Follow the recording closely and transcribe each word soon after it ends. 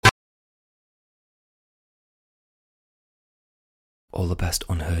All the best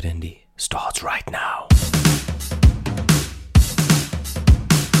unheard indie starts right now.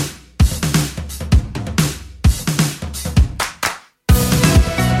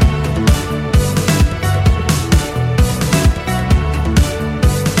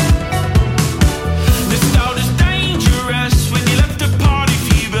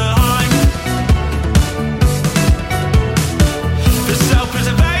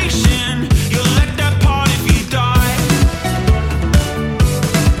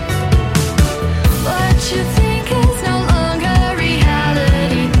 You think it's no longer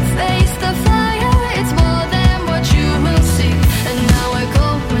reality. Face the fire, it's more than what you will see. And now we're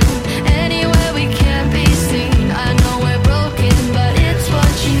going anywhere we can't be seen. I know we're broken, but it's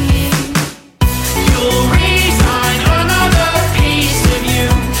what you need. You'll resign another piece of you.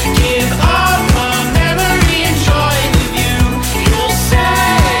 Give up a memory, enjoy the view. You'll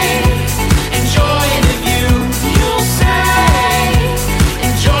say, enjoy the view. You'll say,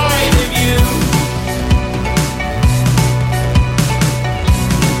 enjoy the view.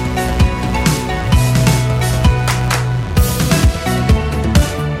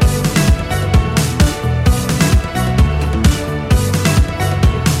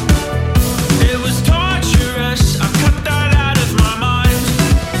 It was torturous, I cut that out of my mind.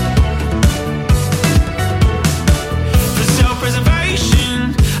 For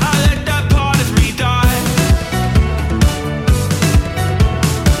self-preservation, I let that part of me die.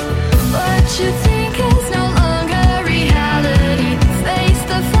 What you think is no longer reality. Face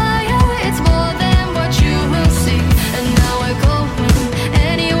the fire, it's more than what you will see. And now we're going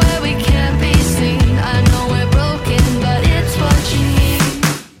anywhere we can't be seen. I know we're broken, but it's what you need.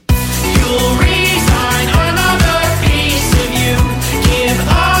 You'll resign another piece of you. Give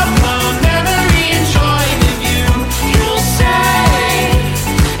up a memory, enjoy the view. You'll say,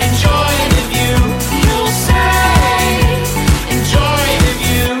 enjoy the view. You'll say, enjoy the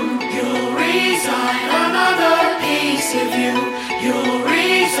view. You'll resign another piece of you. You'll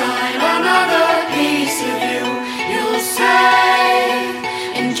resign another piece of you. You'll say,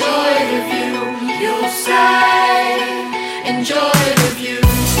 enjoy the view. You'll say, enjoy the view.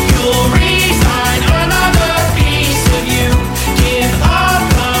 You'll resign another piece of you. Give up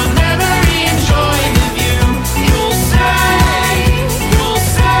a memory, enjoy the view. You'll say, you'll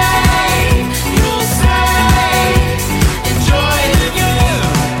say, you'll say, enjoy the view.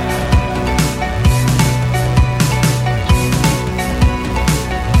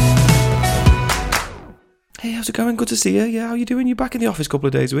 Hey, how's it going? Good to see you. Yeah, how you doing? You back in the office a couple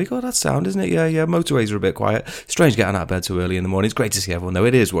of days a week? Oh, that's sound, isn't it? Yeah, motorways are a bit quiet. Strange getting out of bed so early in the morning. It's great to see everyone, though.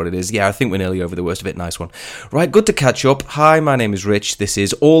 It is what it is. Yeah, I think we're nearly over the worst of it. Nice one. Right, good to catch up. Hi, my name is Rich. This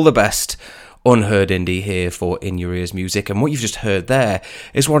is All the Best Unheard Indie here for In Your Ears Music. And what you've just heard there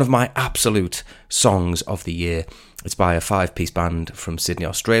is one of my absolute songs of the year. It's by a 5-piece band from Sydney,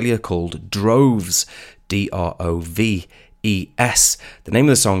 Australia called Droves. Droves. The name of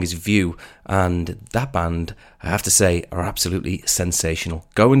the song is View, and that band, I have to say, are absolutely sensational.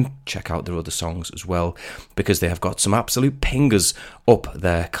 Go and check out their other songs as well, because they have got some absolute pingers up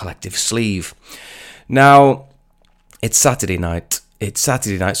their collective sleeve. Now, it's Saturday night,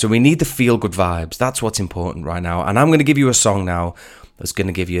 so we need the feel-good vibes. That's what's important right now, and I'm going to give you a song now that's going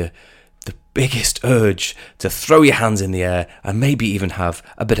to give you the biggest urge to throw your hands in the air and maybe even have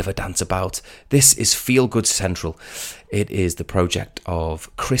a bit of a dance about. This is Feel Good Central. It is the project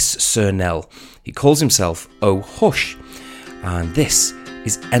of Chris Cernell. He calls himself Oh Hush, and this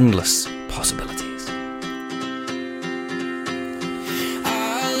is Endless Possibilities.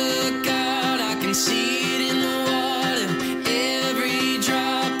 I look out, I can see it in the water. Every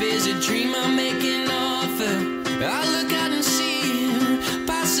drop is a dream I'm making off of. I look out and see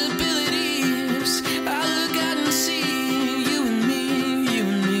possibilities. I look out and see you and me, you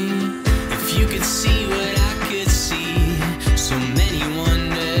and me. If you could see what I could see, so many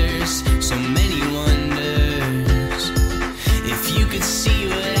wonders, so many wonders. If you could see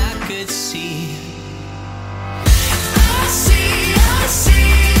what I could see.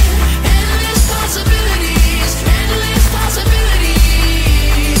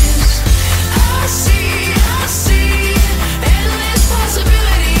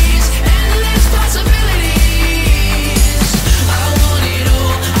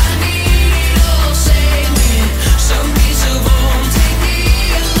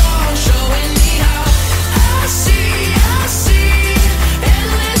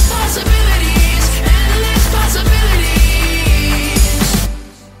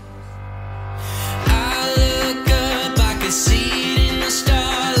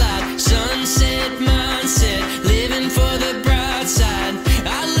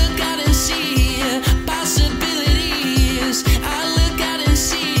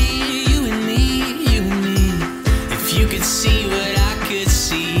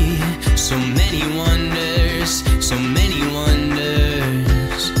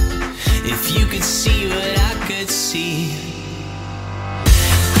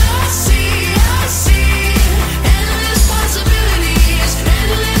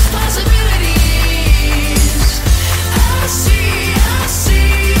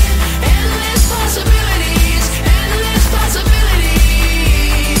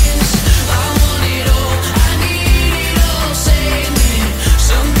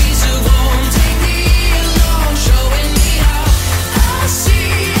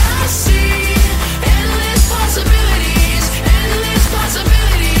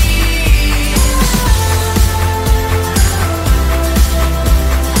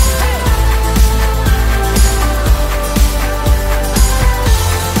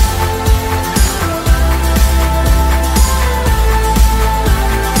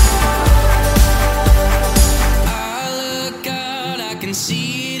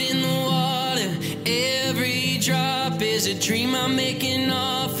 making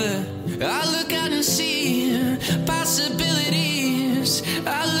offer. I look out and see possibilities.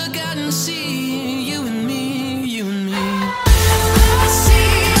 I look out and see you and me, you and me. I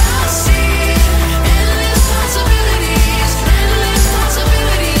see endless possibilities, endless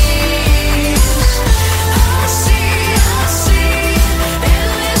possibilities. I see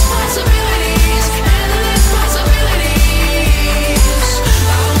endless possibilities, endless possibilities.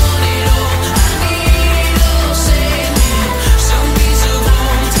 I want it all, I need it all, save me. Some piece of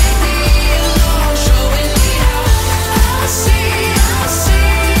home, take me along, showing me how. I see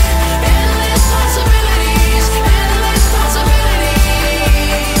endless possibilities, endless possibilities.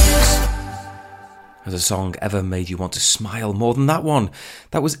 Has a song ever made you want to smile more than that one?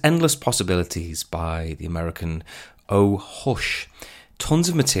 That was Endless Possibilities by the American Oh Hush. Tons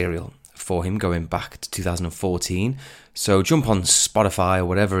of material for him going back to 2014. So jump on Spotify or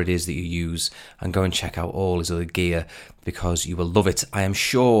whatever it is that you use and go and check out all his other gear because you will love it, I am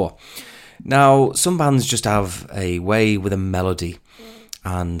sure. Now, some bands just have a way with a melody,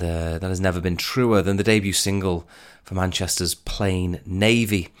 and that has never been truer than the debut single for Manchester's Plain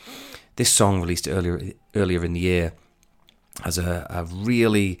Navy. This song, released earlier in the year, has a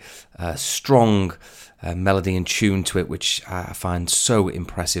really strong melody and tune to it, which I find so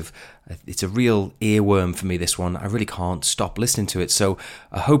impressive. It's a real earworm for me, this one. I really can't stop listening to it, so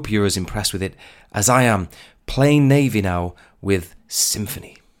I hope you're as impressed with it as I am. Plain Navy now with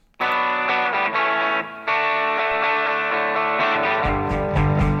Symphony.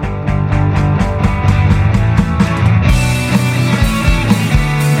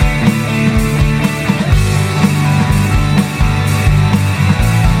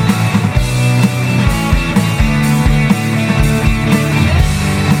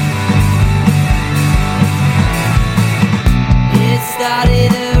 It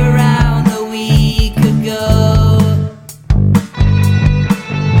started around a week ago.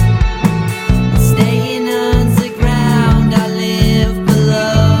 Staying underground, I live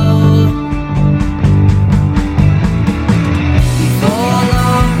below. Before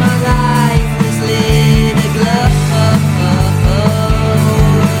long, my life was lit aglow.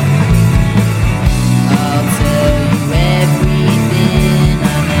 I'll tell you everything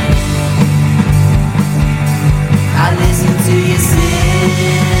I know. I listen to your symphony.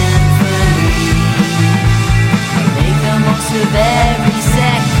 I make the most of every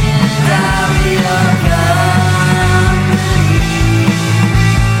second out of your company.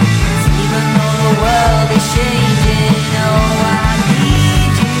 'Cause even though the world is changing, oh, I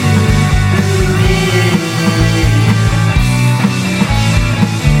need you here.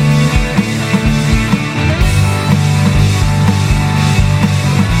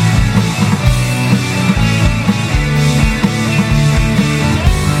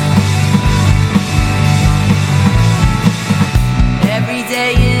 Every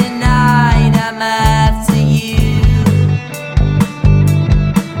day and night I'm after you.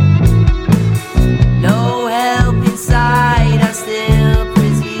 No help inside, I still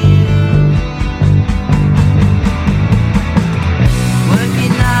presume.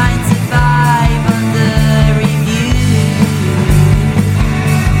 Working 9 to 5 under review.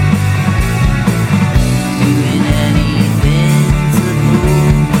 Doing anything to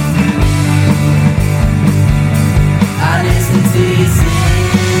move. I listen to your symphony.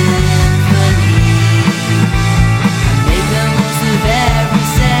 I make the most of every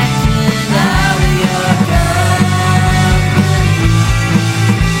second out of your company.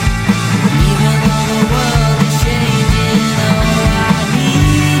 Even though the world is changing, oh, I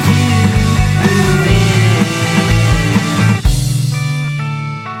need you here.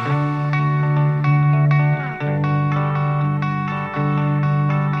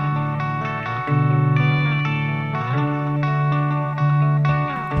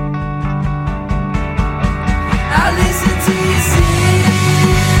 I listen to your symphony.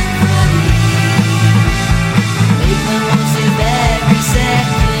 Make the most of every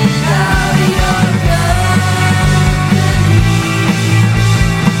second out of your company.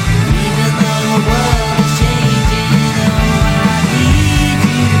 Even though the world is changing, oh, I need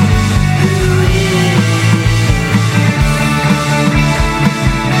you here.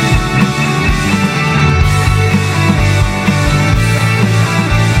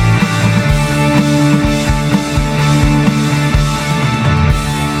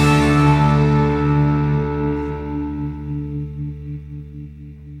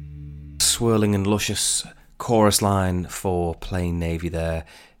 Swirling and luscious chorus line for Plain Navy there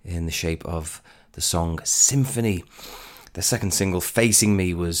in the shape of the song Symphony. The second single, Facing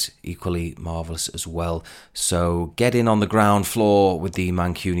Me, was equally marvellous as well. So get in on the ground floor with the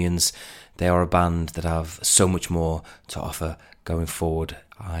Mancunians. They are a band that have so much more to offer going forward,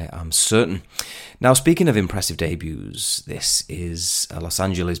 I am certain. Now, speaking of impressive debuts, this is a Los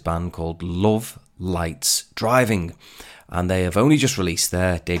Angeles band called Love Lights Driving, and they have only just released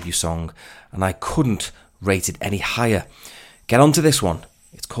their debut song, and I couldn't rate it any higher. Get on to this one.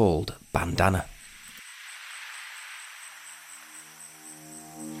 It's called Bandana.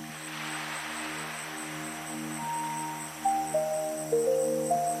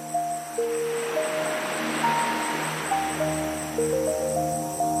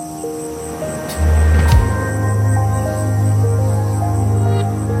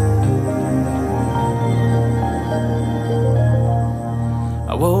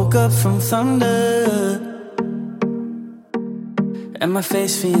 I woke up from thunder and my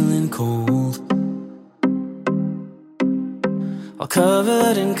face feeling cold, all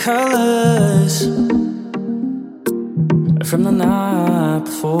covered in colors from the night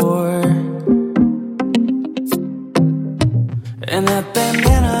before. And that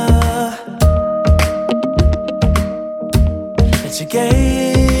bandana that you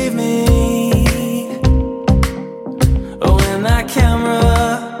gave me, oh, and that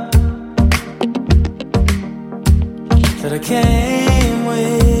camera that I came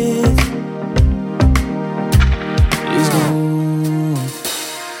with is gone.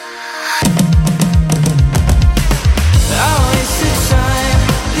 I wasted time,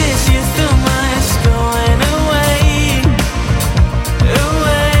 this youth of mine's going away,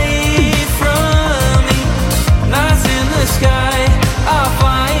 away from me. Nights in the sky are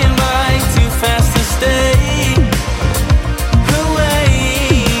flying by, too fast to stay away.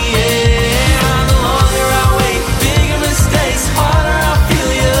 Yeah, the longer I wait, bigger mistakes, harder I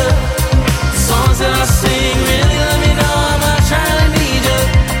feel you. The songs that I sing really let me know I'm not trying to need you.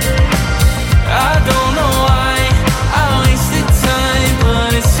 I don't know why I wasted time,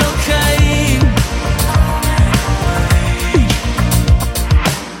 but it's okay.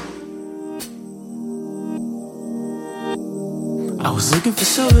 I was looking for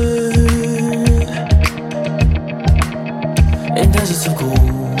silver in deserts of gold,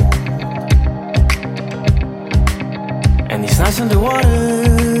 and these nights underwater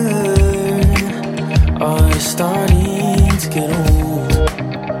are starting to get old.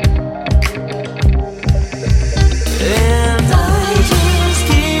 And I just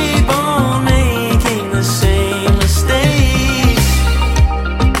keep on making the same mistakes,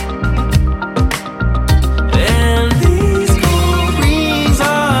 and these cold rings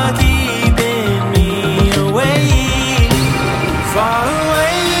are keeping me awake, far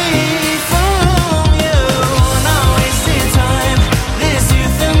away from you. And I wasted time, this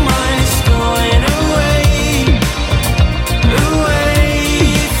youth of mine is going away, away.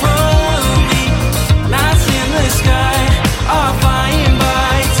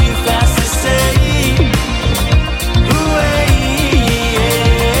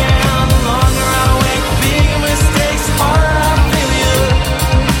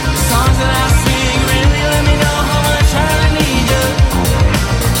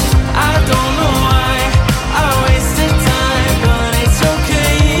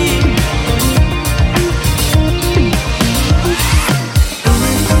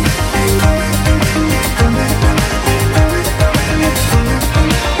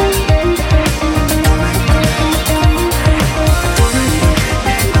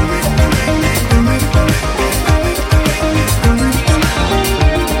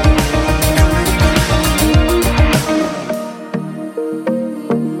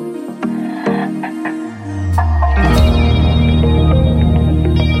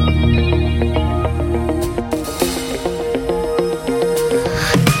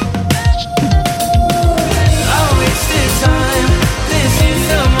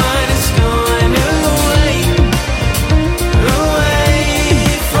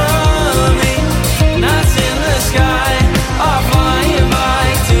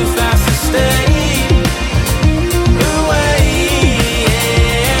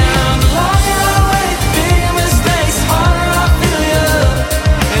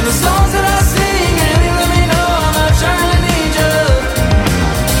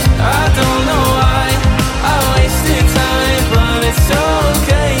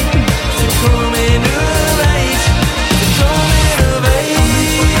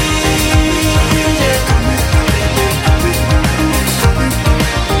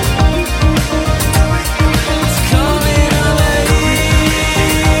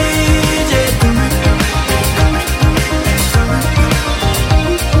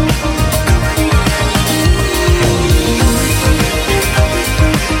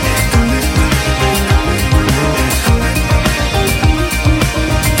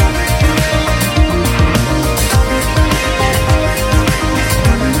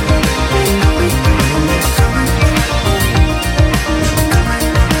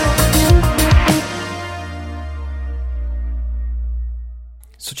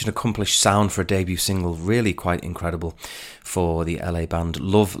 accomplished sound for a debut single, really quite incredible for the LA band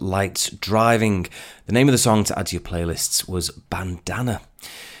Love Lights Driving. The name of the song to add to your playlists was Bandana.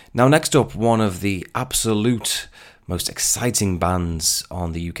 Now next up, one of the absolute most exciting bands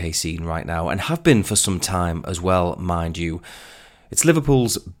on the UK scene right now, and have been for some time as well, mind you. It's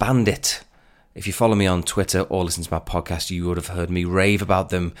Liverpool's Bandit. If you follow me on Twitter or listen to my podcast, you would have heard me rave about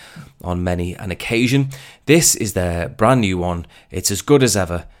them on many an occasion. This is their brand new one. It's as good as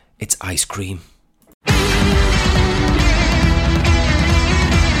ever. It's Ice Cream.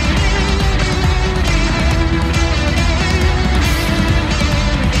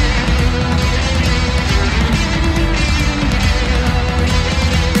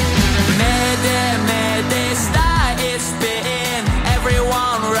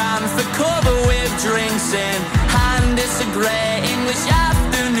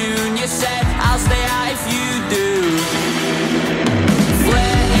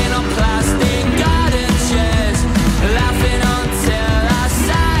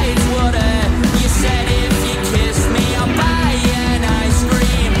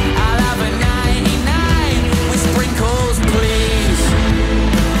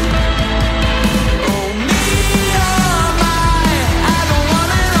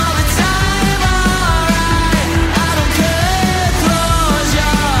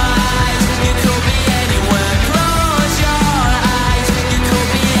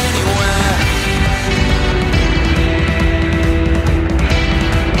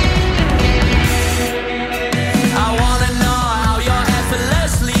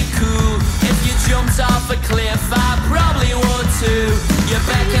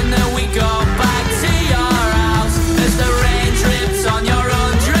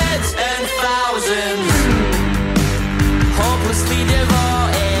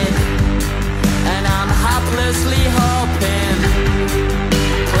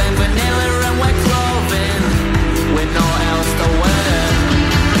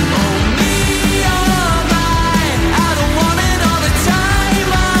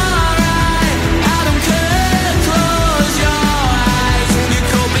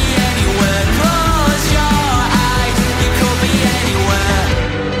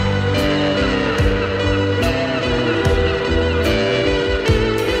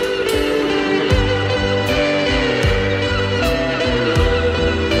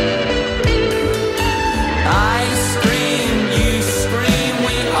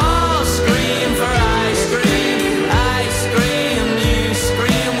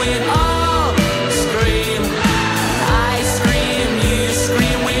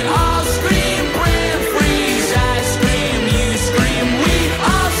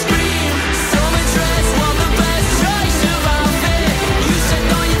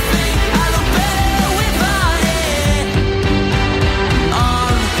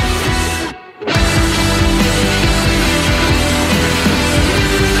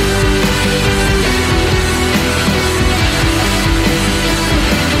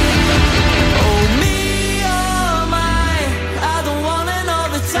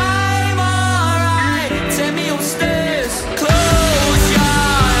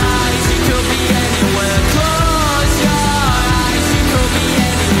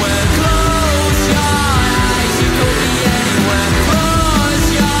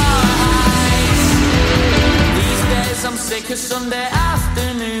 Sunday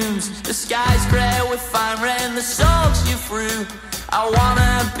afternoons, the sky's grey with fine rain that soaks you through. I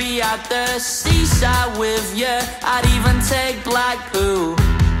wanna be at the seaside with you. I'd even take black poo.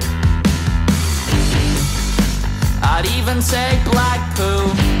 I'd even take black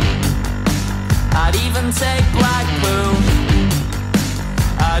poo. I'd even take black poo.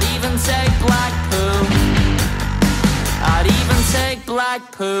 I'd even take black poo. I'd even take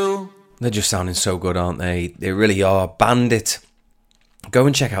black poo. They're just sounding so good, aren't they? They really are. Bandit. Go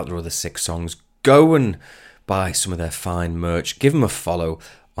and check out their other 6 songs. Go and buy some of their fine merch. Give them a follow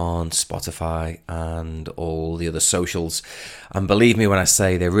on Spotify and all the other socials. And believe me when I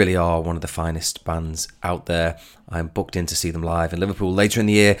say they really are one of the finest bands out there. I'm booked in to see them live in Liverpool later in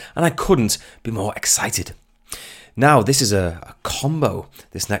the year, and I couldn't be more excited. Now, this is a combo.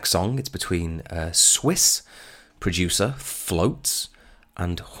 This next song, it's between Swiss producer Floats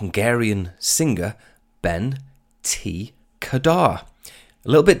and Hungarian singer Ben T. Kadar. A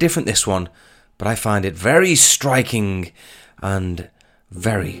little bit different, this one, but I find it very striking and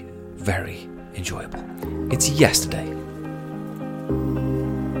very, very enjoyable. It's Yesterday.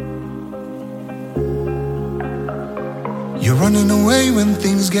 You're running away when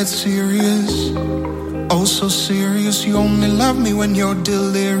things get serious. Oh, so serious. You only love me when you're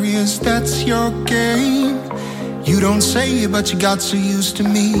delirious. That's your game. You don't say it, but you got so used to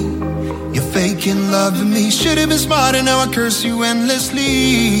me. You're faking loving me. Should've been smarter, now I curse you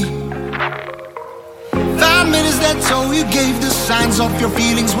endlessly. 5 minutes, that's all you gave. The signs of your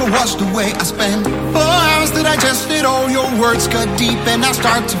feelings were washed away. I spent 4 hours to digest it all. Your words cut deep and I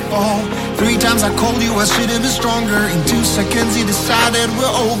start to fall. 3 times I called you, I should've been stronger. In 2 seconds you decided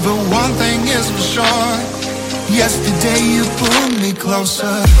we're over. One thing is for sure, yesterday you pulled me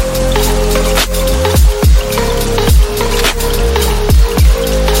closer.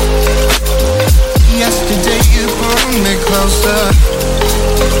 Yesterday you pulled me closer.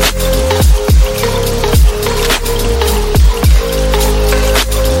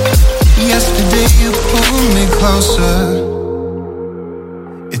 Yesterday you pulled me closer.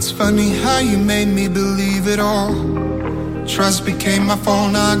 It's funny how you made me believe it all. Trust became my fall.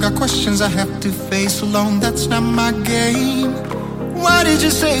 Now I got questions I have to face alone. That's not my game. Why did you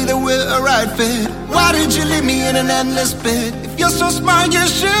say that we're a right fit? Why did you leave me in an endless pit? If you're so smart, you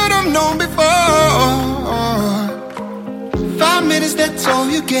should have known before. 5 minutes, that's all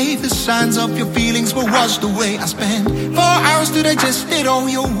you gave. The signs of your feelings were washed away. I spent 4 hours to digest it all.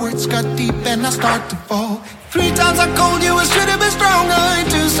 Your words got deep and I start to fall. 3 times I called you, I should have been stronger. In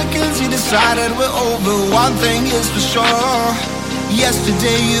 2 seconds you decided we're over. One thing is for sure,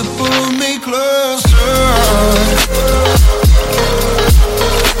 yesterday you pulled me closer.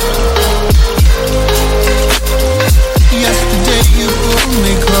 Yesterday you pulled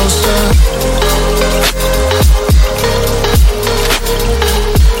me closer.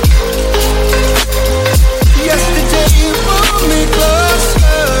 Yesterday you pulled me closer.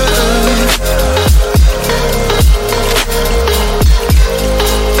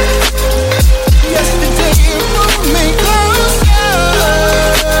 Yesterday you pulled me closer.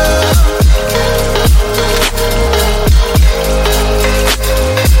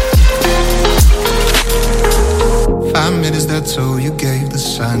 5 minutes, that's all you gave. The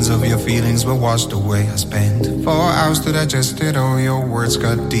signs of your feelings were washed away. I spent 4 hours to digest it all. Your words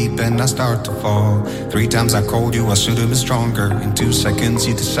got deep and I start to fall. 3 times I called you, I should have been stronger. In 2 seconds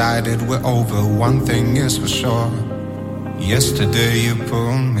you decided we're over. One thing is for sure, yesterday you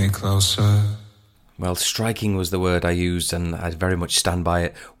pulled me closer. Well, striking was the word I used, and I very much stand by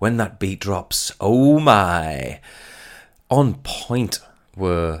it. When that beat drops, oh my. On point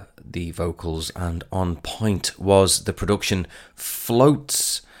were the vocals, and on point was the production.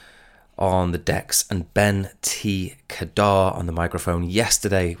 Floats on the decks and Ben T. Kadar on the microphone.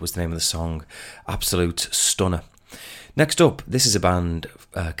 Yesterday was the name of the song. Absolute stunner. Next up, this is a band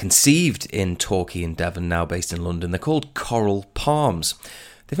conceived in Torquay in Devon, now based in London. They're called Coral Palms.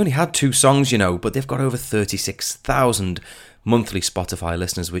 They've only had 2 songs, you know, but they've got over 36,000 monthly Spotify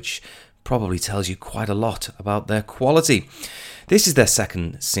listeners, which probably tells you quite a lot about their quality. This is their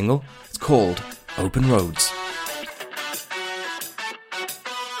second single. It's called Open Roads.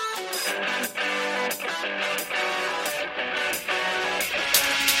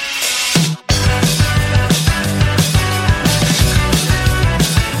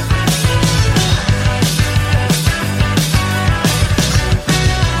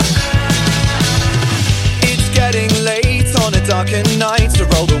 Darkened nights to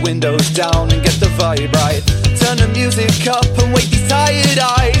roll the windows down and get the vibe right. Turn the music up and wake these tired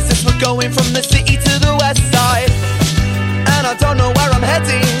eyes as we're going from the city to the west side. And I don't know where I'm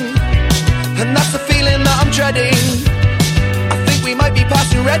heading, and that's the feeling that I'm dreading. I think we might be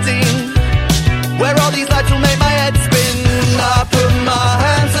passing Reading, where all these lights will make my head spin. I put my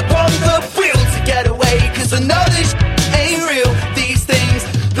hands upon the wheel to get away, cause I know this ain't real. These things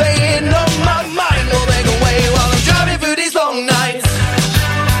playing on my mind, no they go away while I'm driving through these long nights.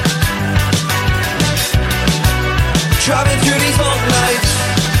 Driving through these long nights.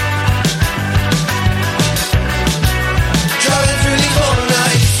 Driving through these long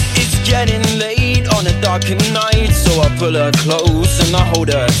nights. It's getting late on a darkened night, so I pull her close and I hold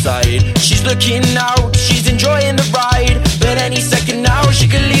her tight. She's looking out, she's enjoying the ride, but any second now she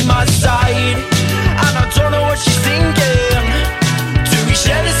could leave my side. And I don't know what she's thinking. Do we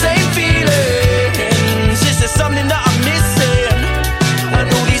share the same feelings? Is there something that I'm missing? And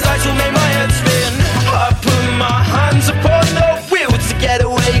all these lights will make my head spin. I put my hands upon the wheel to get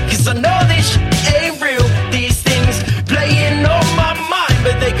away, cause I know this ain't real. These things playing on my mind,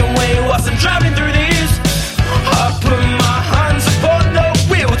 but they can wait whilst I'm driving through these. I put my hands upon the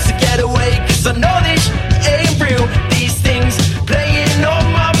wheel to get away, cause I know this ain't real. These things playing on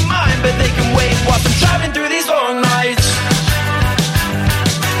my mind, but they can wait whilst I'm driving through these long nights.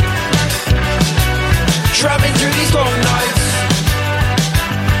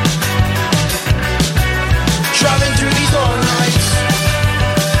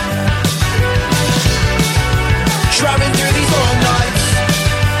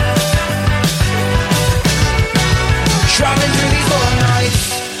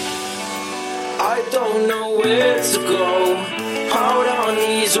 don't know where to go. Out on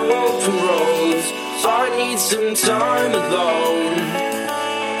these open roads, I need some time alone.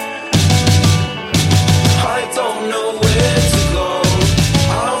 I don't know where to go.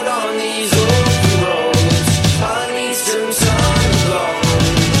 Out on these open roads, I need some time alone.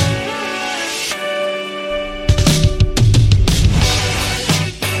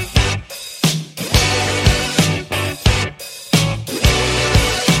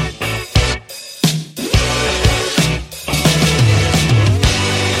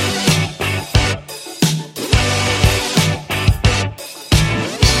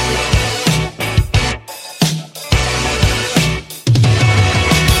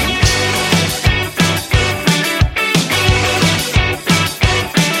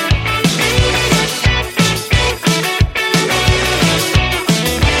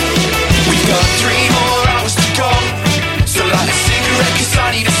 We've got 3 more hours to go, so light a cigarette 'cause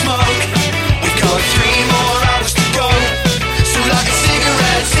I need a smoke. We've got 3 more hours to go, so light a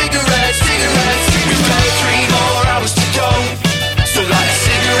cigarette, cigarette, cigarette. We've got 3 more hours to go, so light a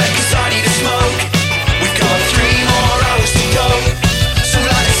cigarette 'cause I need a smoke. We've got 3 more hours to go, so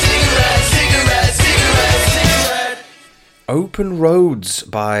light a cigarette, cigarette, cigarette, cigarette. Open Roads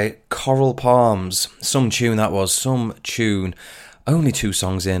by Coral Palms. Some tune that was, some tune. Only 2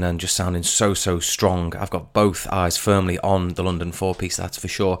 songs in and just sounding so strong. I've got both eyes firmly on the London 4-piece, that's for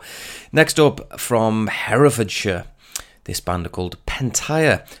sure. Next up, from Herefordshire, this band are called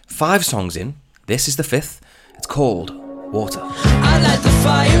Pentire. 5 songs in, this is the 5th. It's called Water. I light the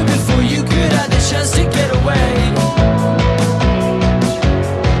fire before you could have the chance to get away.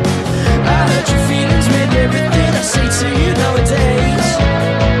 I hurt your feelings with everything I say to you nowadays.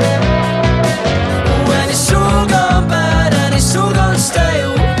 When it's all gone bad and it's all gone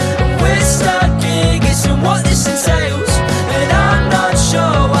stale, we're stuck here guessing what this entails. And I'm not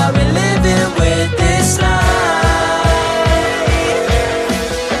sure why we're living with this life.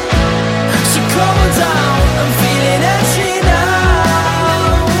 So come on down, I'm feeling empty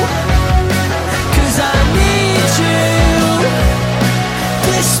now, 'cause I need you,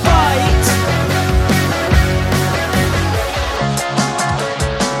 despite.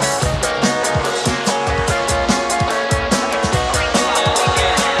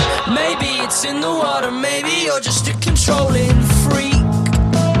 Maybe it's in the water, maybe you're just a controlling freak,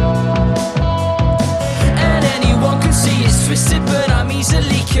 and anyone can see it's twisted, but I'm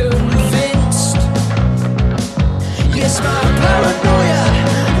easily convinced. Yes, my paranoia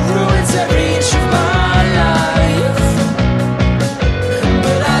ruins every inch of my life,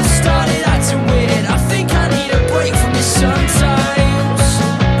 but I've started acting weird. I think I need a break from this sometimes.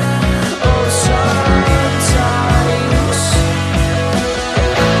 Oh, sometimes.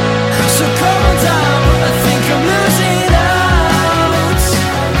 So come on down, I think I'm losing out,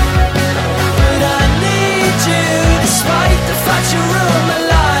 but I need you despite the fact you ruined my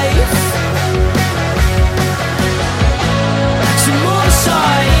life. So move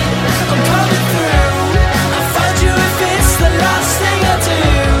aside, I'm coming through. I'll find you if it's the last thing I do.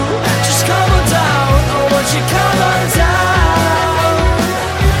 Just come on down, I want you come on down.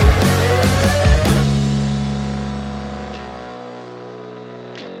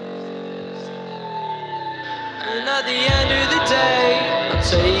 And at the end of the day, I'll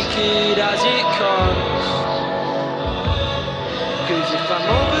take it as it comes. 'Cause if I'm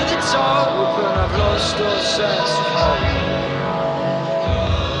over the top, then I've lost all sense of hope.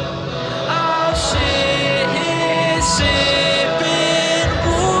 I'll sit here sipping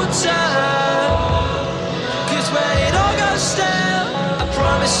water, 'cause when it all goes stale, I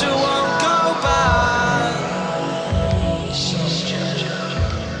promise it won't go back.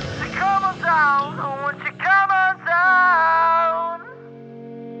 Come on down, I want you come on down,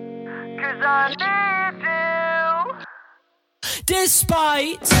 'cause I need you,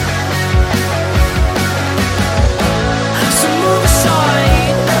 despite. So move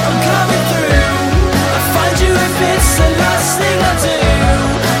aside, I'm coming through. I'll find you if it's the last thing I do.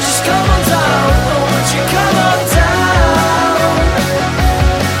 Just come on down, I want you come on down.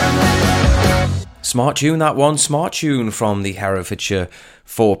 Smart tune, that one. Smart tune from the Herefordshire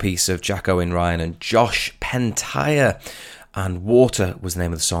 4-piece of Jack Owen Ryan and Josh Pentire. And Water was the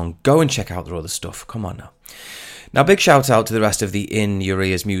name of the song. Go and check out their other stuff. Come on now. Now, big shout out to the rest of the In Your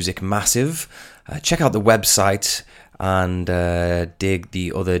Ears Music Massive. Check out the website and dig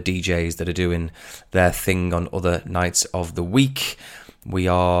the other DJs that are doing their thing on other nights of the week. We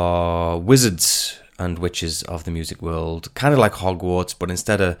are wizards and witches of the music world, kind of like Hogwarts, but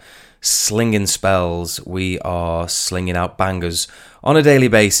instead of slinging spells, we are slinging out bangers on a daily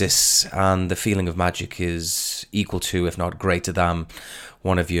basis, and the feeling of magic is equal to, if not greater than,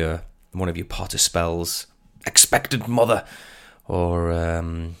 one of your one of your Potter spells, expectant mother, or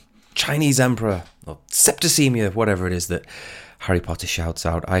Chinese emperor, or septicemia, whatever it is that Harry Potter shouts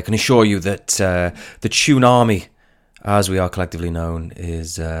out, I can assure you that the Toonami, as we are collectively known,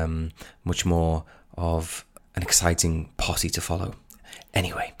 is much more of an exciting posse to follow.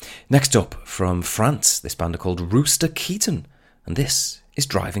 Anyway, next up from France, this band are called Rooster Keaton, and this is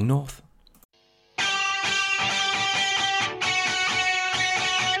Driving North.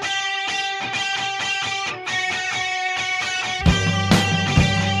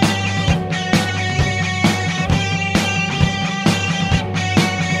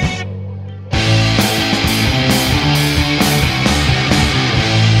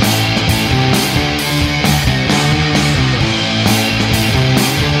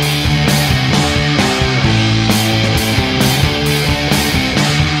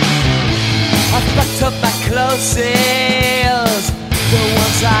 Sales, the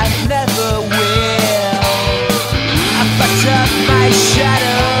ones I never will. I fucked up my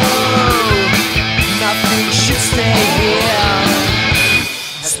shadow. Nothing should stay here.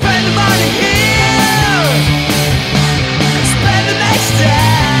 Spend the money here. Spend the next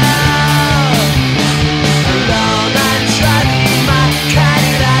down. Alone I'm driving my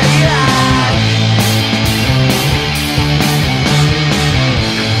Cadillac.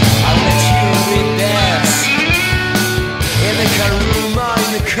 I'll let you in this. In the Karuma, in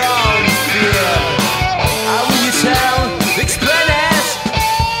the cornfield. How will you tell? Explain it.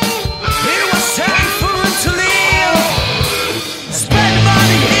 It was time for him to leave. Spend the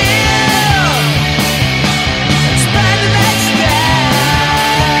money here. Spend the next day.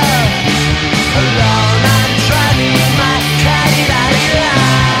 Alone I'm driving my Cadillac.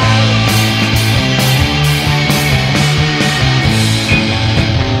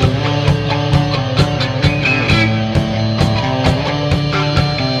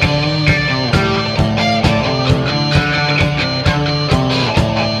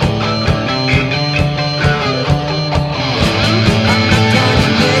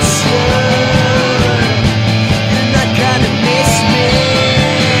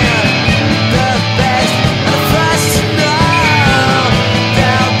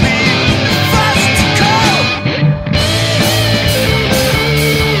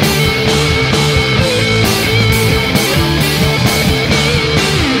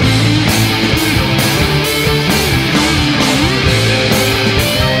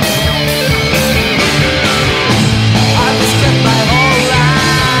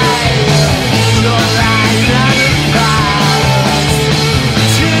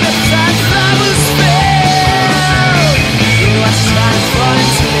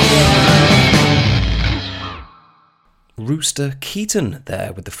 Rooster Keaton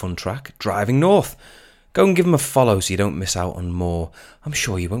there with the fun track Driving North. Go and give him a follow so you don't miss out on more. I'm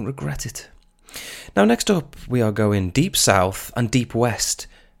sure you won't regret it. Now next up we are going deep south and deep west,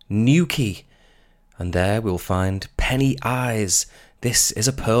 Newquay, and there we'll find Penny Eyes. This is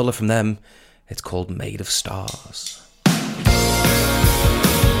a perler from them. It's called Made of Stars.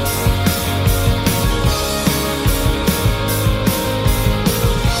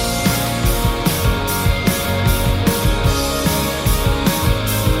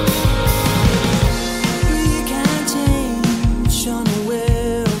 We can't change on a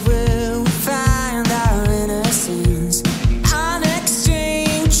will we find our innocence. An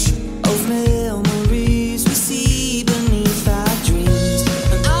exchange of memories we see beneath our dreams.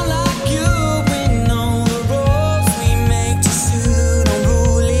 And unlike you, we know the roads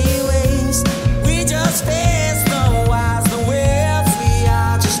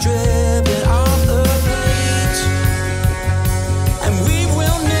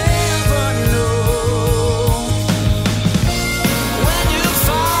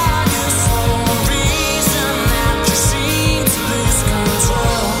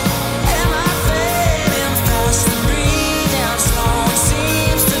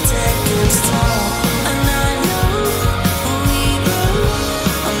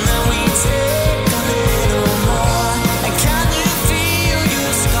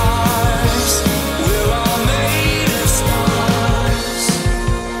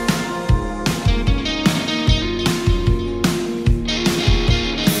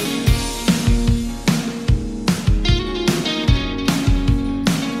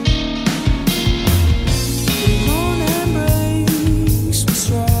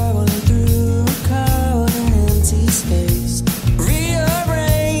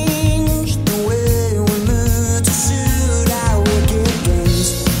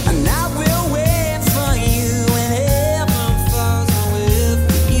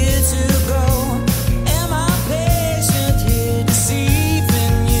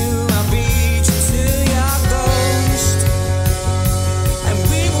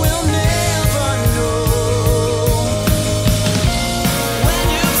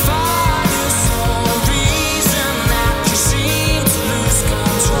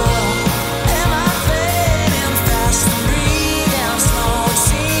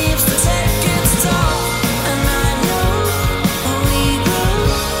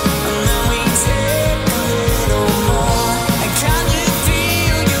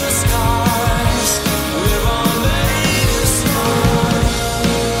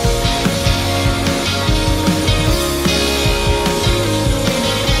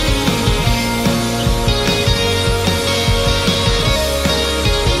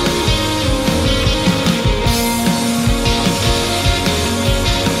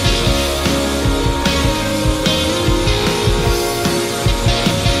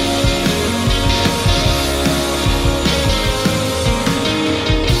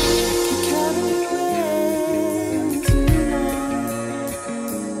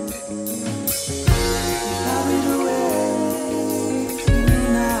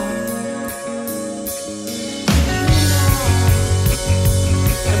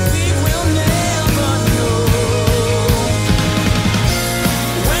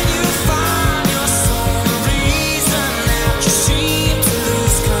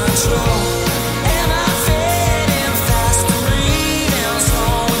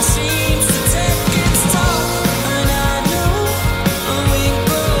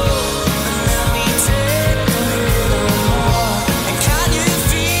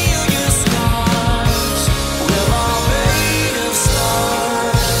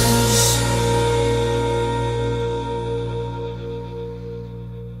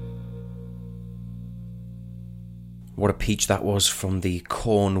What a peach that was from the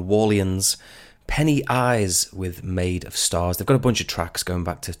Cornwallians. Penny Eyes with Made of Stars. They've got a bunch of tracks going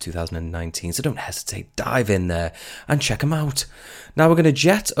back to 2019, so don't hesitate. Dive in there and check them out. Now we're going to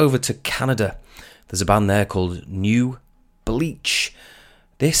jet over to Canada. There's a band there called New Bleach.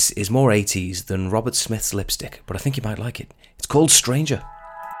 This is more 80s than Robert Smith's Lipstick, but I think you might like it. It's called Stranger.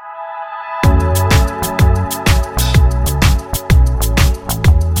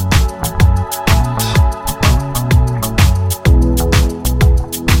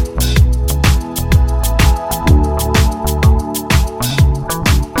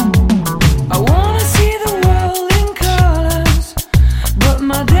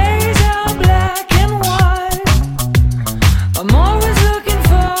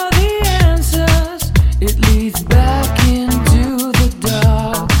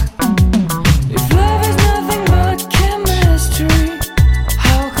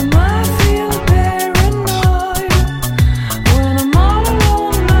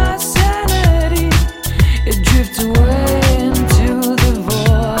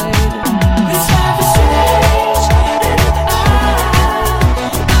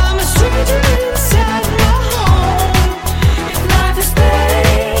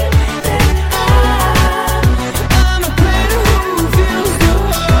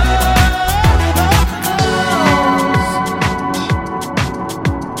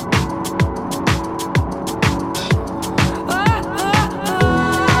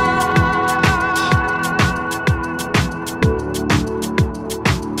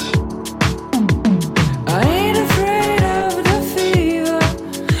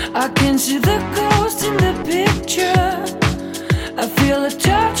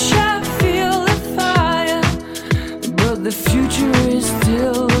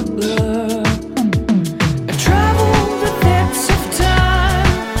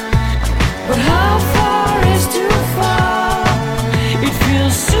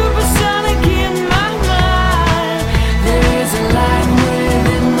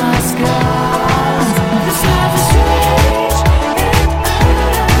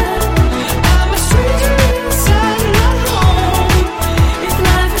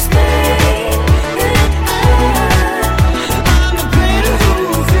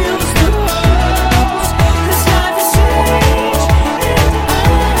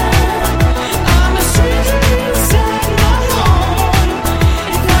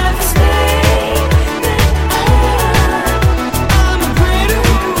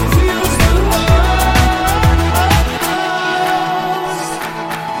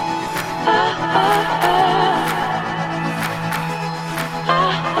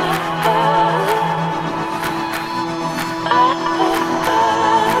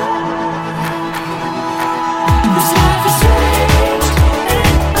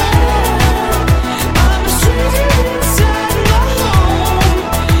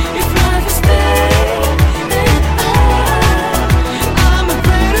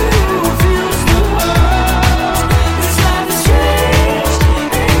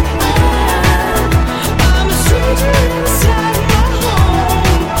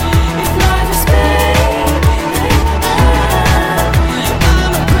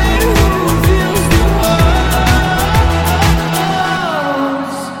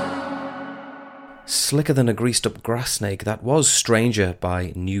 Slicker than a greased up grass snake. That was Stranger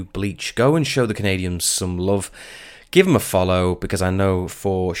by New Bleach. Go and show the Canadians some love. Give them a follow, because I know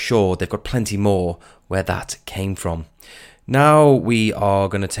for sure they've got plenty more where that came from. Now we are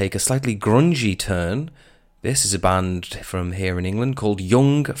going to take a slightly grungy turn. This is a band from here in England called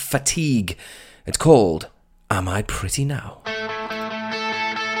Young Fatigue. It's called Am I Pretty Now?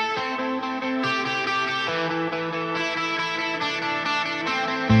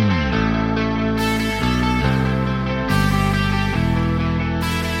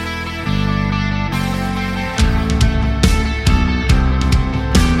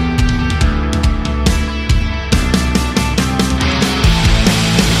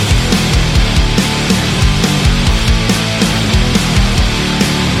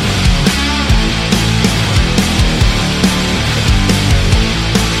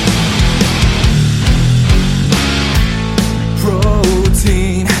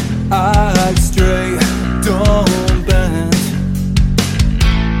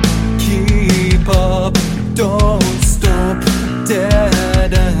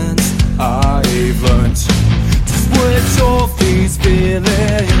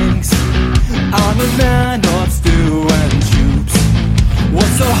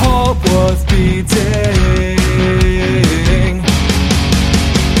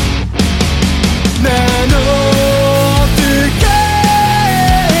 Man of the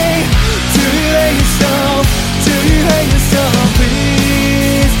game,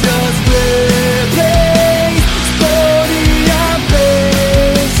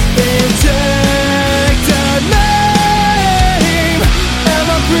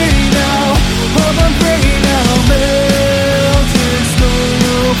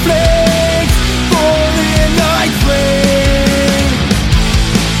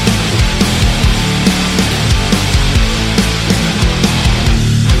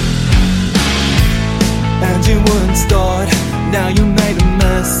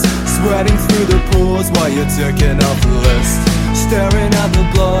 you're taken off the list. Staring at the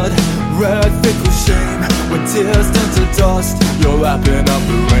blood, red thick with shame. When tears turn to dust, you're lapping up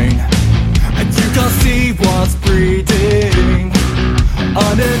the rain. And you can't see what's breathing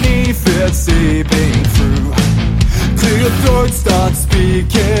underneath it, seeping through. Till your throat starts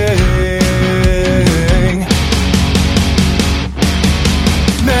speaking.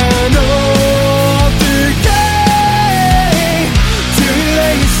 Man of the day, do you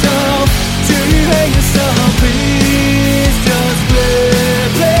hate yourself? Do you hate yourself? Please just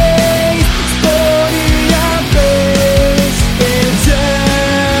please, body and face,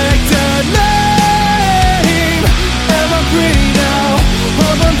 inject a name. Am I pretty now?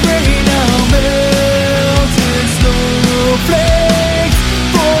 Am I pretty now? Melted snowflakes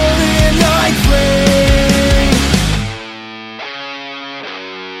falling like rain.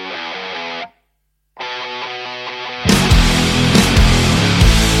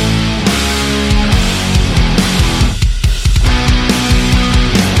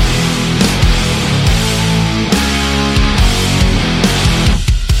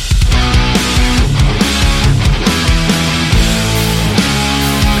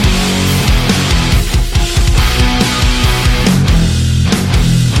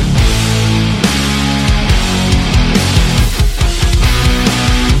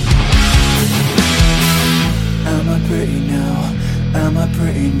 Am I pretty now? Am I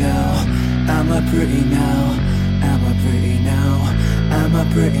pretty now? Am I pretty now? Am I pretty now? Am I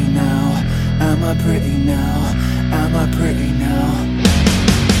pretty now? Am I pretty now? Am I pretty now?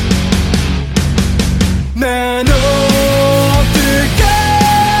 Man of the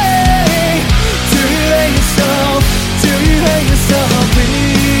day, do you hate yourself? Do you hate yourself?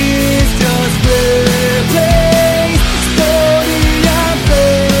 Please just replace body and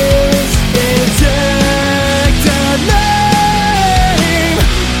face, inject a name.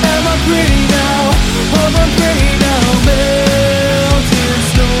 Am I pretty now? Am I pretty now? Melted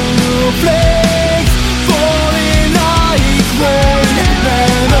snowflakes falling like rain.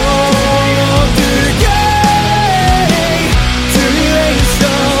 Man of the day, do you hate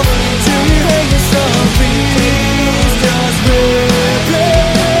yourself? Do you hate yourself? Please just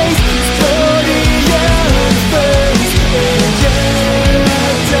replace body and face, inject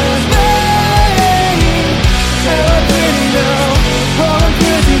a name. Am I pretty now? Am I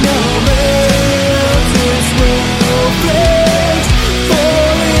pretty now? Melted snowflakes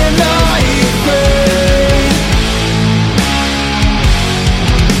falling like rain.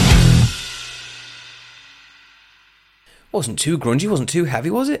 Wasn't too grungy, wasn't too heavy,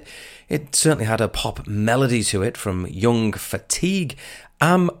 was it? It certainly had a pop melody to it from Young Fatigue.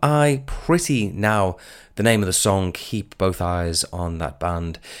 Am I Pretty Now? The name of the song. Keep both eyes on that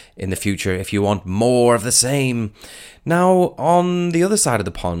band in the future if you want more of the same. Now, on the other side of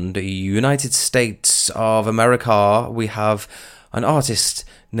the pond, United States of America, we have an artist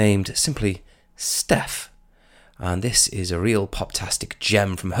named simply Steph. And this is a real pop-tastic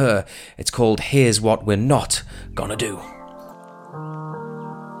gem from her. It's called Here's What We're Not Gonna Do.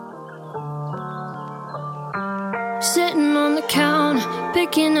 Sitting on the counter,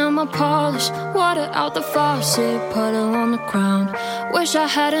 picking up my polish, water out the faucet, puddle on the ground. Wish I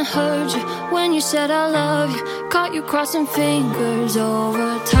hadn't heard you when you said I love you. Caught you crossing fingers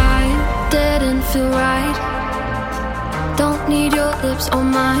over time. Didn't feel right. Don't need your lips on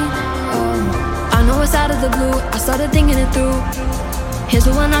mine. Oh, I know it's out of the blue. I started thinking it through. Here's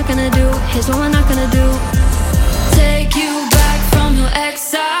what we're not gonna do. Here's what we're not gonna do. Take you back from your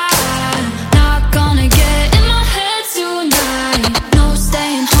exile. Not gonna get in my head tonight. No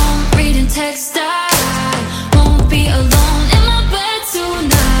staying home, reading text. I won't be alone in my bed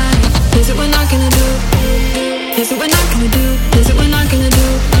tonight. Here's what we're not gonna do. Here's what we're not gonna do. Here's what we're not gonna do.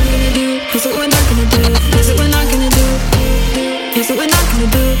 Here's what we're not gonna do. Here's what we're not gonna do. Here's what we're not gonna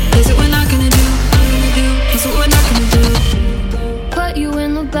do. Here's what we're not gonna do. Here's what we're not gonna do. Put you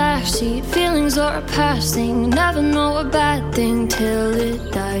in the backseat, feelings are a past thing. Never know a bad thing till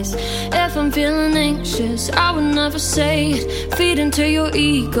it dies. If I'm feeling anxious, I would never say it. Feed into your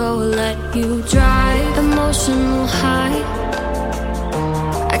ego, let you drive. Emotional high,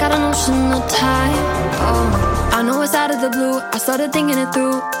 I got an emotional time. Oh, I know it's out of the blue. I started thinking it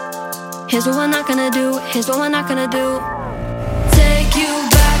through. Here's what we're not gonna do. Here's what we're not gonna do. Take you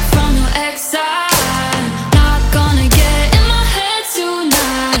back from your exile. Not gonna get in my head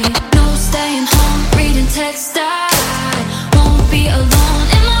tonight. No staying home, reading text. I won't be alone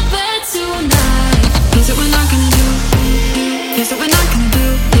in my bed tonight. Here's what we're not gonna do. Here's what we're not gonna do.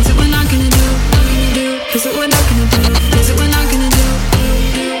 Here's what we're not gonna do. Here's what we're not gonna do. Here's what we're not gonna do.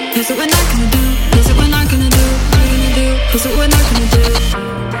 Here's what we're not gonna do. Here's what we're not gonna do. Here's what we're not gonna do.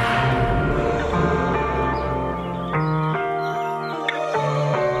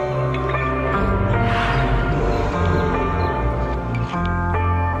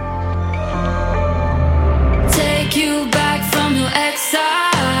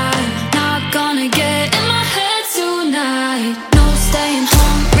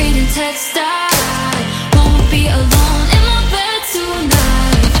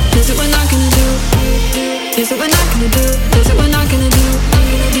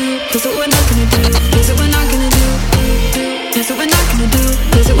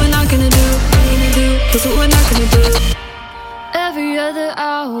 Here's what we're not gonna do. Every other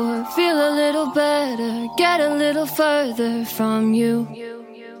hour, feel a little better, get a little further from you.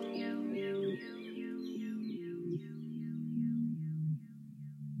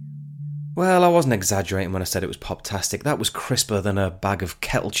 Well, I wasn't exaggerating when I said it was pop-tastic. That was crisper than a bag of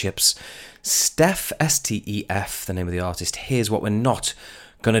kettle chips. Steph, S-T-E-F, the name of the artist. Here's What We're Not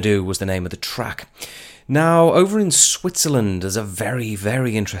Gonna Do was the name of the track. Now, over in Switzerland, there's a very,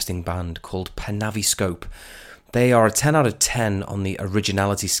 very interesting band called Penaviscope. They are a 10 out of 10 on the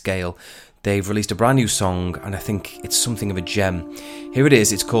originality scale. They've released a brand new song, and I think it's something of a gem. Here it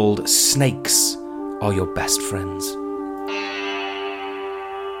is. It's called Snakes Are Your Best Friends.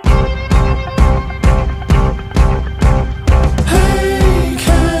 Hey,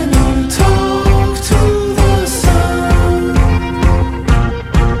 can you talk to the sun?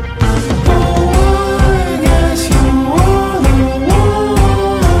 Oh, I guess you are the one.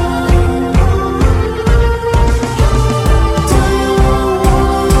 Do you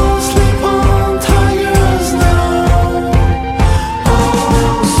wanna sleep on tigers now?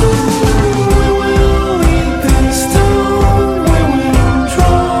 Oh, soon we will leave this town, we will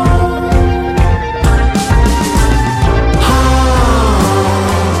drown.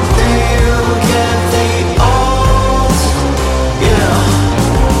 Do you get the odds? Yeah.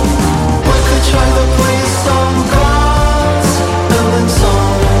 We could try to play some cards and then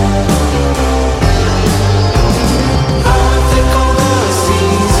some. I would take all the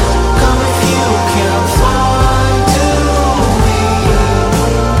seas, come if you can fly to me.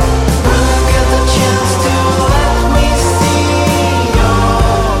 Will you get the chance to let me see your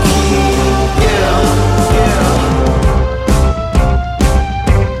key? Yeah, yeah.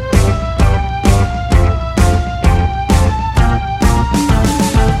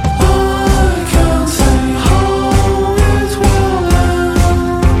 I can't say how it will end.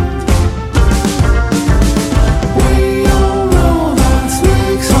 We all know that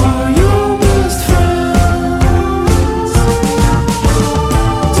snakes are your best friends.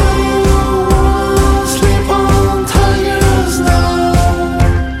 Do you wanna sleep on tigers now?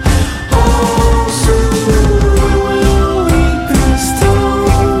 Oh, soon we will leave this town,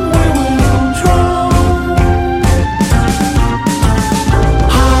 we will drown.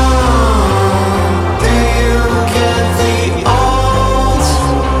 Do you get the odds?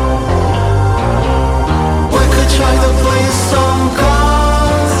 We could try to play some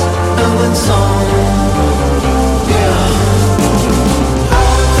cards and then some. Yeah. I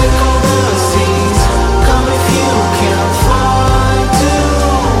would take all the seas, come if you can fly to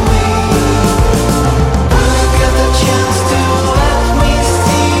me. Will you get the chance to let me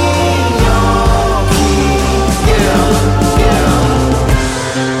see your key? Yeah, yeah.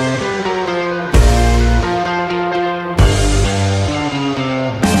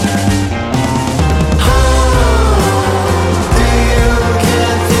 Do you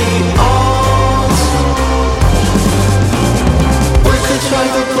get the odds? We could try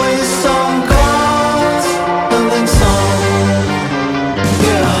to play some cards and then some.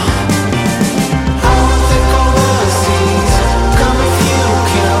 Yeah. I would take all the seas, come if you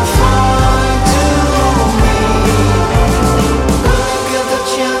can fly to me. Will you get the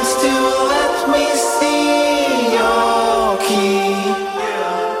chance to let me see your key?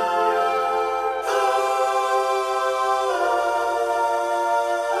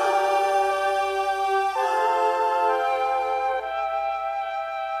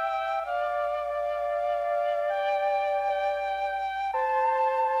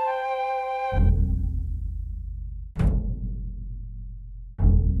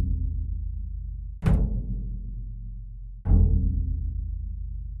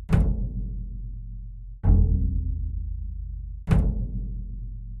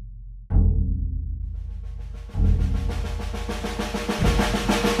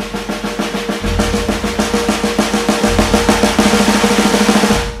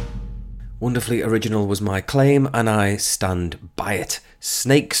 Wonderfully original was my claim, and I stand by it.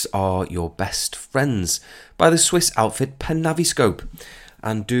 Snakes Are Your Best Friends by the Swiss outfit Penaviscope.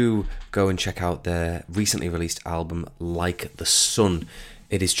 And do go and check out their recently released album, Like the Sun.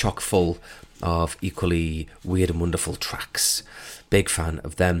 It is chock full of equally weird and wonderful tracks. Big fan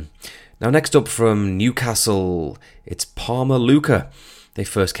of them. Now, next up from Newcastle, it's Palmer Luca. They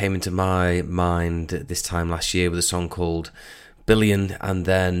first came into my mind this time last year with a song called Billion, and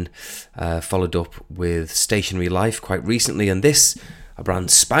then followed up with Stationary Life quite recently. And this, a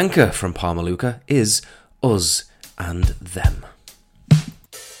brand spanker from Palmer Luca, is Us and Them.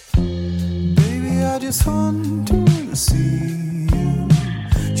 Baby, I just want to see you.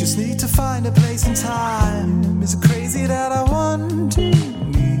 Just need to find a place and time. Is it crazy that I want to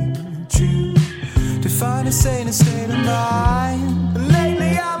meet you? To insane state of mind.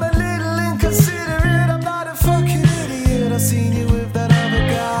 Lately I'm a little inconsiderate. I'm not a fucking idiot. I seen you with that other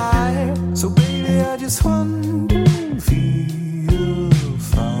guy. So baby, I just wonder if you'll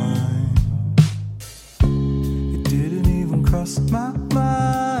find. It didn't even cross my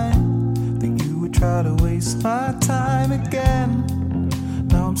mind that you would try to waste my time again.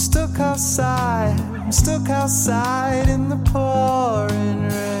 Now I'm stuck outside in the pouring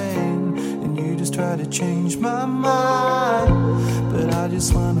rain. And you just try to change my mind, but I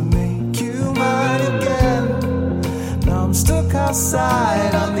just wanna make you mine again. Now I'm stuck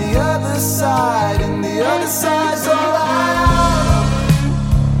outside on the other side, and the other side's all out.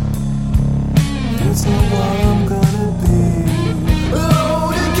 It's not what I'm gonna be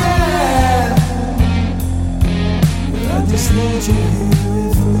alone again. I just need you here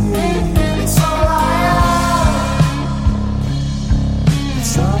with me. It's all I am.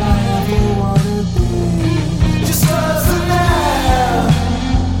 It's all I ever wanna be. Just us and them.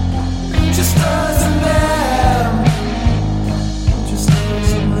 Just us and them. Just us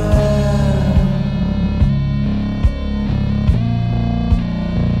and them.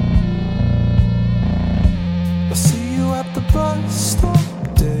 I see you at the bus stop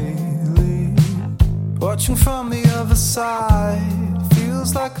daily, watching from the other side.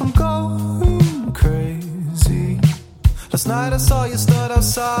 Feels like I'm going crazy. Last night I saw you stood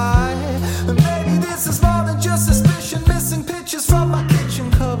outside, and maybe this is more than just suspicion. Missing pictures from my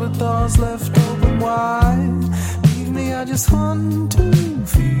kitchen cupboard, doors left open wide. Leave me, I just want to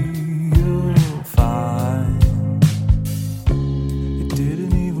feel fine. It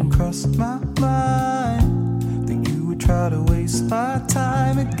didn't even cross my mind that you would try to waste my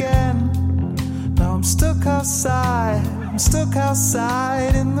time again. Now I'm stuck outside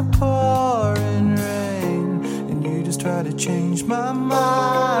in the pouring rain. And you just try to change my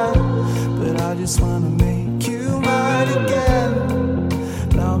mind, but I just wanna make you mine again.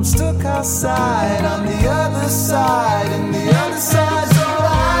 Now I'm stuck outside on the other side, and the other side's all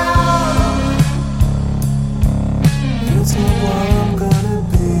out. It's not what I'm gonna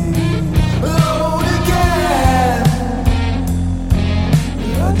be alone again.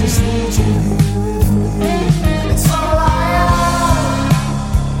 I just need you here with me. It's all I am.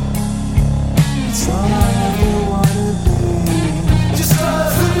 It's all I ever wanna be. Just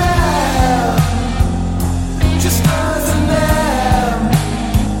us and them. Just us and them.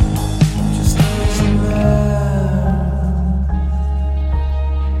 Just us and them.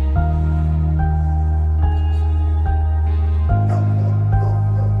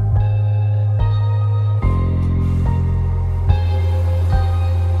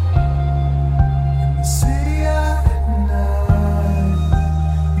 In the city at night,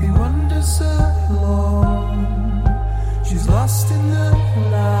 he wanders alone. She's lost in the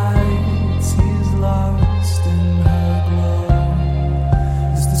lights, he's lost in her glow.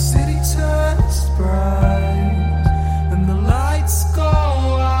 As the city turns bright and the lights go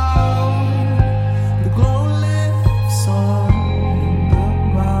out, the glow lives on in the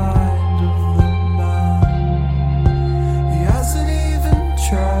mind of the man. He hasn't even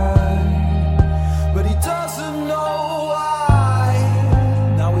tried, but he doesn't know why.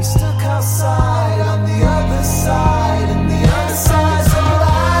 Now he's stuck outside on the other side, and the other side's all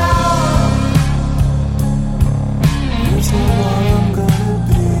out. It's not what I'm gonna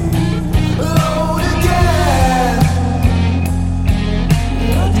be alone again.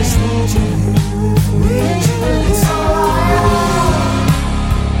 I just need you here with me. It's all I am.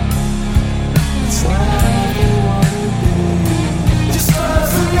 It's all I ever wanna be. Just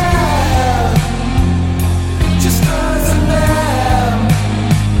us and them. Just us and them.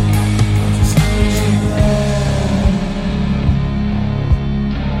 Just us and them.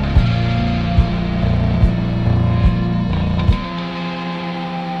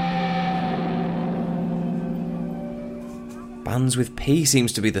 Bands with P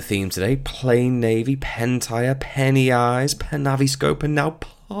seems to be the theme today. Plain Navy, Pentire, Penny Eyes, Penaviscope, and now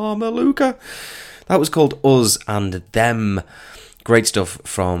Parmaluca. That was called Us and Them. Great stuff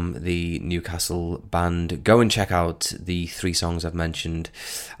from the Newcastle band. Go and check out the 3 songs I've mentioned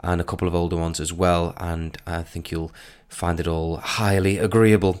and a couple of older ones as well, and I think you'll find it all highly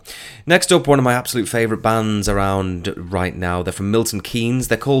agreeable. Next up, one of my absolute favourite bands around right now. They're from Milton Keynes.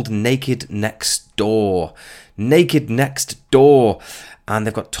 They're called Naked Next Door. Naked Next Door. And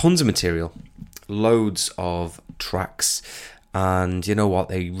they've got tons of material, loads of tracks, and you know what?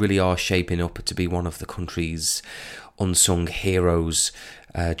 They really are shaping up to be one of the country's unsung heroes,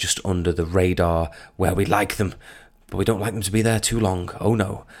 just under the radar, where we like them, but we don't like them to be there too long. Oh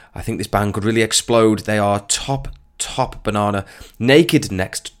no, I think this band could really explode. They are top banana. Naked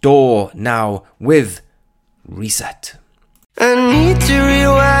Next Door now with Reset. I need to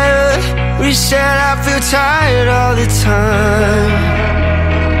rewire, reset, I feel tired all the time.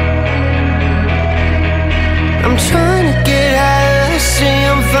 I'm trying to get higher, say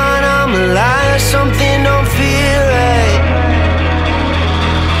I'm fine, I'm a liar, something don't feel right.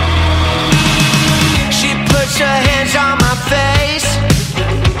 She puts her hands on my face,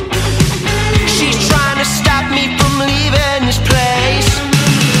 she's trying to stop me from leaving this place.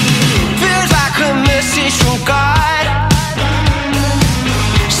 Feels like a message from God,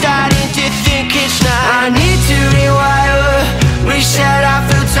 starting to think it's not. I need to rewire, reset, I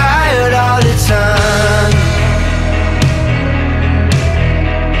feel tired all the time.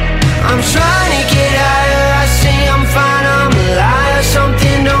 I'm trying to get higher, I say I'm fine, I'm a liar,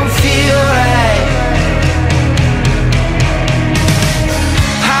 something don't feel right.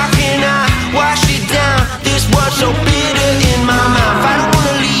 How can I wash it down, this was so bitter in my mouth. I don't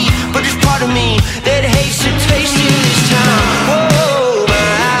wanna leave, but there's part of me that hates the taste of this town. Whoa,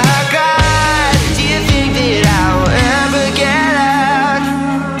 my God, do you think that I'll ever get out?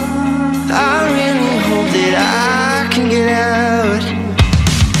 I really hope that I can get out.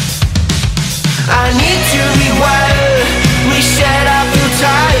 I need to rewire, reset, I feel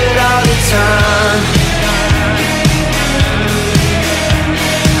tired all the time.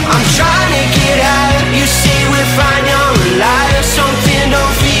 I'm trying to get out, you say we're fine, you're a liar, something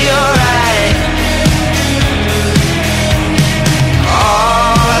don't feel right.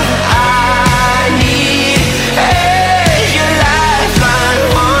 All I need is your lifeline,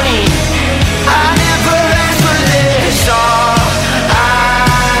 honey. I never asked for this. All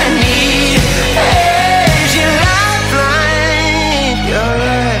I need is your lifeline, your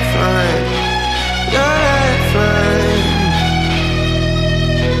lifeline, your lifeline,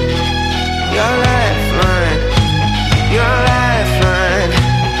 your lifeline, your lifeline,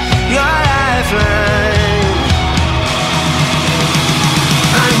 your lifeline.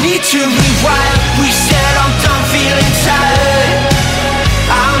 I need to rewire, reset, I'm done feeling tired.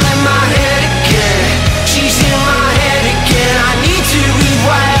 I'm in my head again, she's in my head again. I need to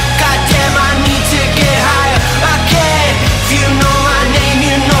rewire, goddamn, I need to get higher again. If you know my name,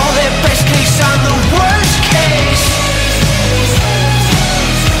 you know that best case, I'm the worst case.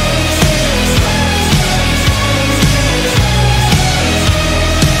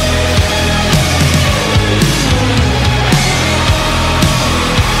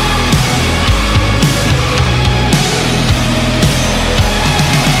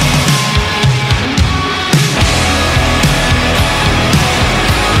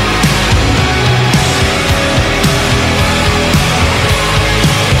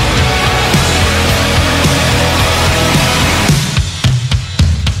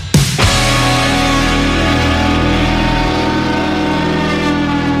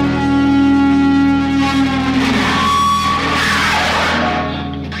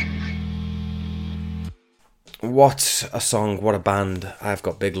 What a song, what a band. I've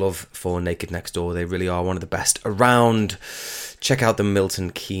got big love for Naked Next Door. They really are one of the best around. Check out the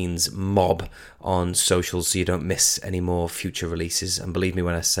Milton Keynes Mob on socials so you don't miss any more future releases. And believe me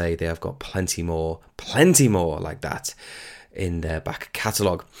when I say they have got plenty more like that in their back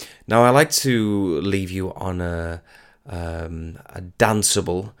catalogue. Now, I like to leave you on a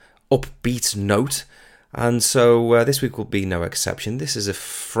danceable, upbeat note. And so this week will be no exception. This is a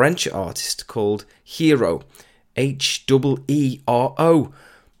French artist called Hero, H-E-E-R-O.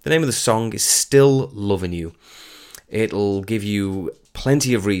 The name of the song is Still Loving You. It'll give you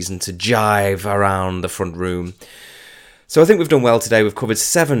plenty of reason to jive around the front room. So I think we've done well today. We've covered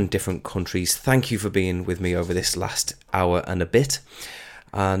 7 different countries. Thank you for being with me over this last hour and a bit.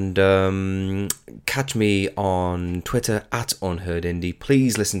 And catch me on Twitter at Unheard Indie.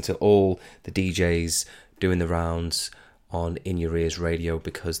 Please listen to all the DJs doing the rounds on In Your Ears Radio,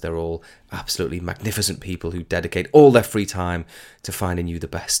 because they're all absolutely magnificent people who dedicate all their free time to finding you the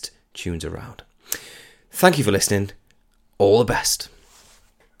best tunes around. Thank you for listening. All the best.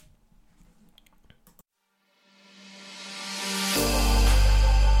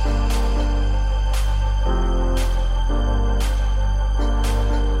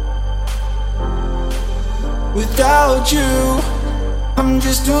 Without you, I'm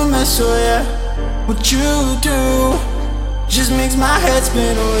just a mess, oh yeah. What you do just makes my head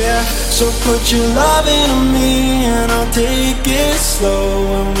spin, oh yeah. So put your loving on me and I'll take it slow,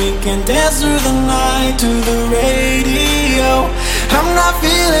 and we can dance through the night to the radio. I'm not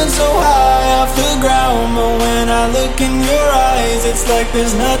feeling so high off the ground, but when I look in your eyes, it's like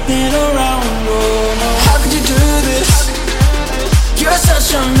there's nothing around, oh no. How could you do this? You're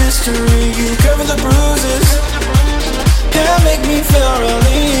such a mystery, you cover the bruises and make me feel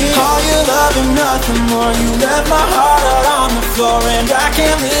relief. All your love and nothing more, you my heart out on the floor, and I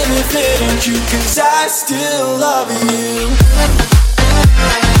can't live if it ain't you, 'cause I still love you.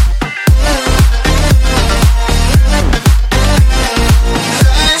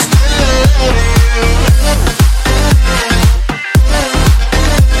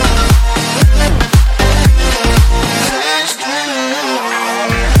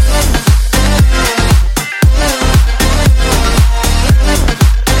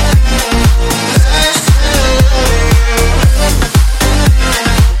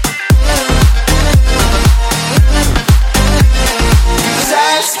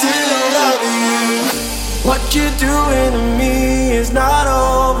 What you're doing to me is not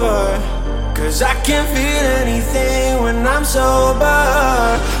over, 'cause I can't feel anything when I'm sober.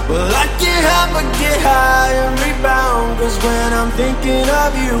 Well, I can't help but get high and rebound, 'cause when I'm thinking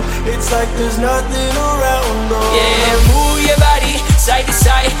of you, it's like there's nothing around. Oh. Yeah, move your body side to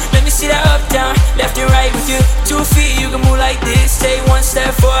side. Let me see that up, down, left and right. With your 2 feet, you can move like this. Take 1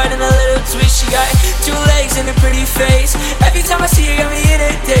 step forward and a little twist. You got 2 legs and a pretty face. Every time I see you, got me in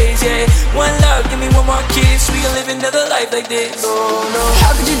a daze. Yeah, one love, give me 1 more kiss. We can live another life like this. Oh no,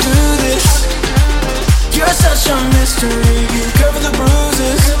 how could you do this? You're such a mystery. You cover the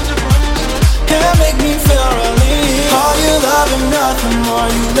bruises and make me feel relief. All your love and nothing more.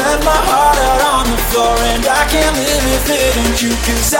 You left my heart out on the floor, and I can't live if it ain't you, 'cause